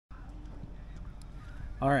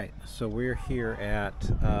Alright, so we're here at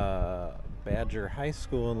Badger High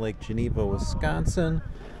School in Lake Geneva, Wisconsin.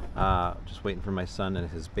 Just waiting for my son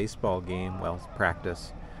at his baseball game, well,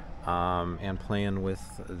 practice, and playing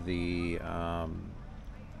with the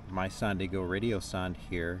MySondeGo RadioSonde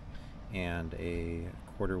here and a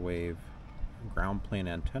quarter wave ground plane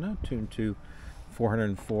antenna tuned to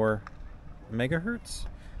 404 megahertz.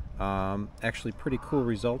 Actually pretty cool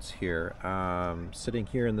results here. Sitting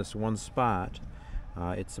here in this one spot,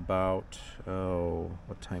 it's about,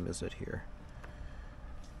 what time is it here?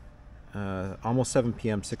 Almost 7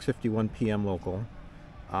 p.m., 6:51 p.m. local.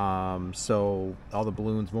 So all the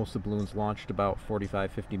balloons, most of the balloons launched about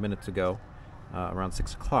 45-50 minutes ago, around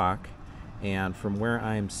 6 o'clock. And from where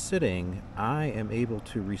I'm sitting, I am able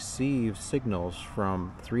to receive signals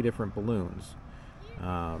from 3 different balloons.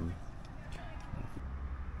 Yeah,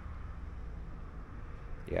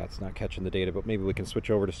 it's not catching the data, but maybe we can switch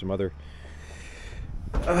over to some of the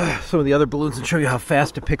other balloons and show you how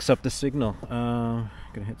fast it picks up the signal. Gonna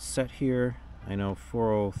hit set here. I know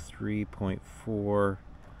 403.411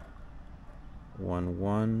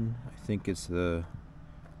 I think is the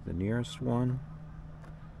nearest one.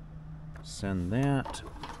 Send that.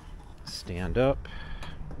 Stand up.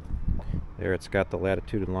 There, it's got the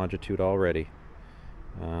latitude and longitude already.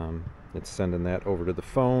 It's sending that over to the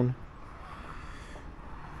phone.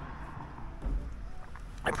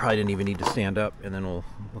 I probably didn't even need to stand up, and then we'll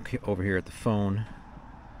look over here at the phone.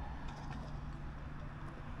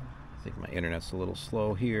 I think my internet's a little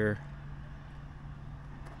slow here.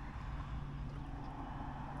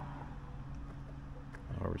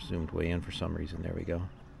 Oh, we're zoomed way in for some reason. There we go.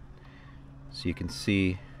 So you can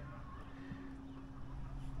see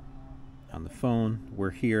on the phone,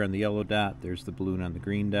 we're here on the yellow dot. There's the balloon on the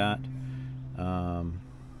green dot.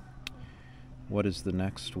 What is the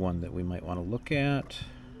next one that we might want to look at?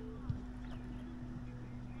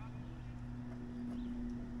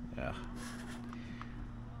 Yeah,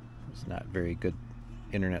 there's not very good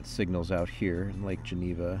internet signals out here in Lake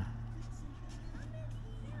Geneva.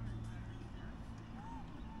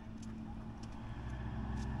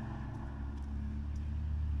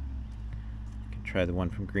 Can try the one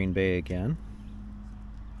from Green Bay again.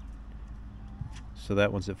 So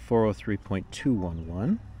that one's at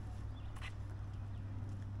 403.211.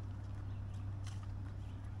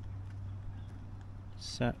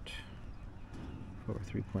 Set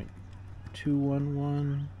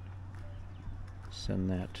 403.211.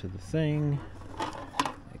 Send that to the thing.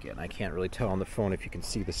 Again, I can't really tell on the phone if you can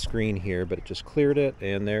see the screen here, but it just cleared it,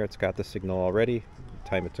 and there it's got the signal already. The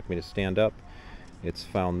time it took me to stand up, it's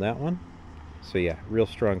found that one. So yeah, real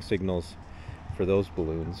strong signals for those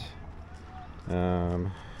balloons.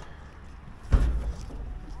 Oh,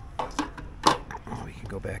 we can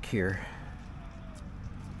go back here.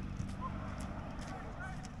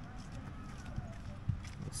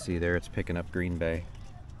 See there, it's picking up Green Bay.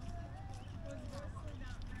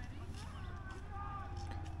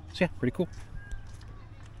 So yeah, pretty cool.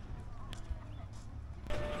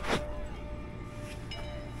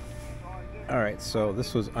 Alright, so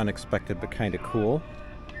this was unexpected but kind of cool.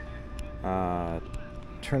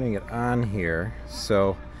 Turning it on here,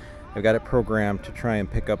 so I've got it programmed to try and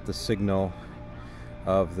pick up the signal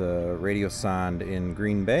of the RadioSonde in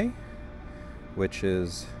Green Bay, which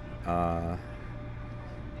is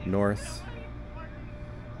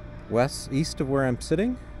east of where I'm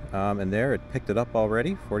sitting, and there it picked it up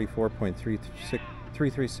already,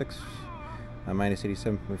 44.336 minus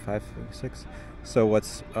 87.56. So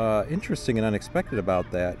what's interesting and unexpected about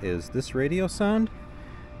that is this RadioSonde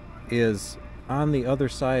is on the other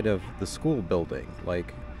side of the school building.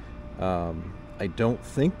 Like, I don't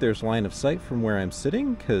think there's line of sight from where I'm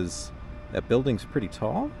sitting because that building's pretty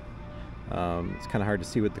tall. It's kind of hard to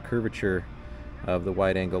see with the curvature of the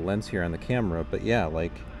wide-angle lens here on the camera, but yeah,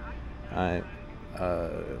 like from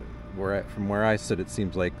where I sit, it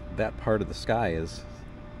seems like that part of the sky is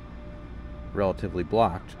relatively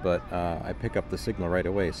blocked, but I pick up the signal right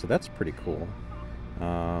away, so that's pretty cool.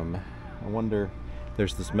 I wonder,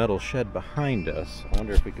 there's this metal shed behind us. I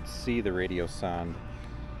wonder if we could see the RadioSonde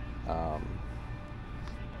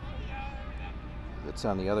that's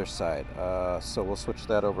on the other side. So we'll switch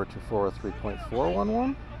that over to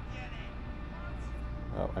 403.411.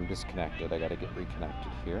 Oh, I'm disconnected. I gotta get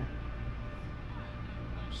reconnected here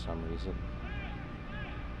for some reason.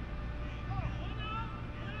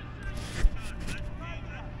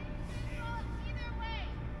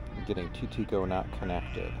 I'm getting TTGo not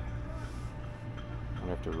connected. I'm gonna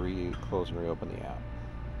have to close and reopen the app.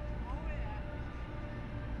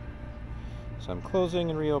 So I'm closing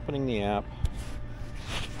and reopening the app.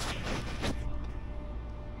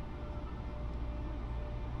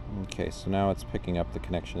 Okay, so now it's picking up the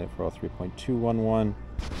connection at 403.211.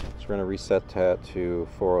 So we're going to reset that to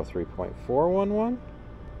 403.411.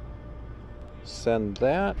 Send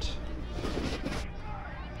that.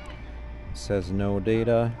 It says no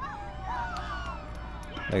data.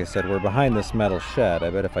 Like I said, we're behind this metal shed. I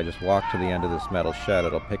bet if I just walk to the end of this metal shed,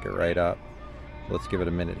 it'll pick it right up. Let's give it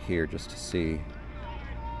a minute here just to see.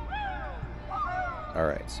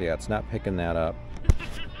 Alright, so yeah, it's not picking that up.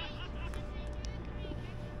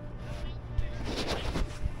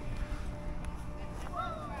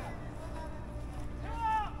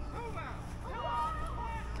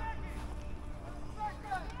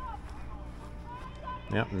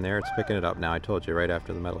 Yep, and there it's picking it up now. I told you right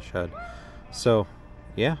after the metal shed. So,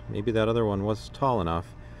 yeah, maybe that other one was tall enough,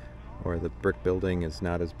 or the brick building is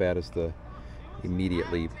not as bad as the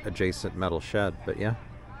immediately adjacent metal shed. But yeah,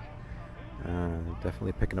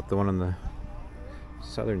 definitely picking up the one in the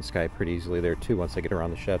southern sky pretty easily there too once I get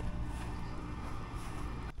around the shed.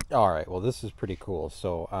 Alright, well this is pretty cool.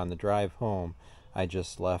 So on the drive home, I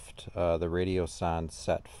just left the RadioSonde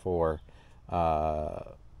set for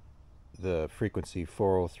the frequency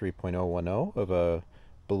 403.010 of a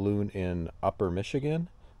balloon in Upper Michigan.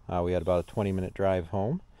 We had about a 20-minute drive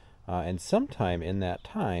home, and sometime in that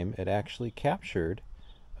time it actually captured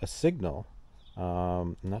a signal.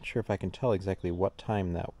 I'm not sure if I can tell exactly what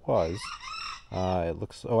time that was. It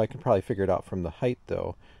looks, oh, I can probably figure it out from the height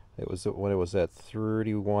though. It was when it was at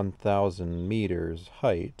 31,000 meters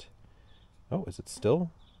height. Oh, is it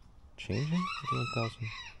still changing? 31,000.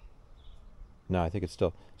 No, I think it's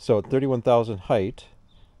still. So at 31,000 height,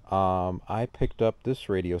 I picked up this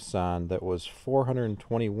RadioSonde that was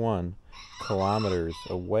 421 kilometers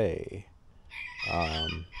away.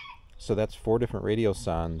 So that's 4 different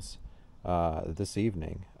RadioSondes this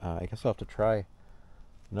evening. I guess I'll have to try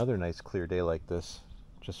another nice clear day like this,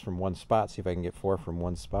 just from one spot, see if I can get 4 from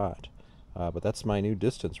one spot. But that's my new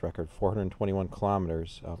distance record, 421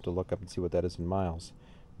 kilometers. I'll have to look up and see what that is in miles.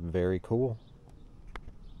 Very cool.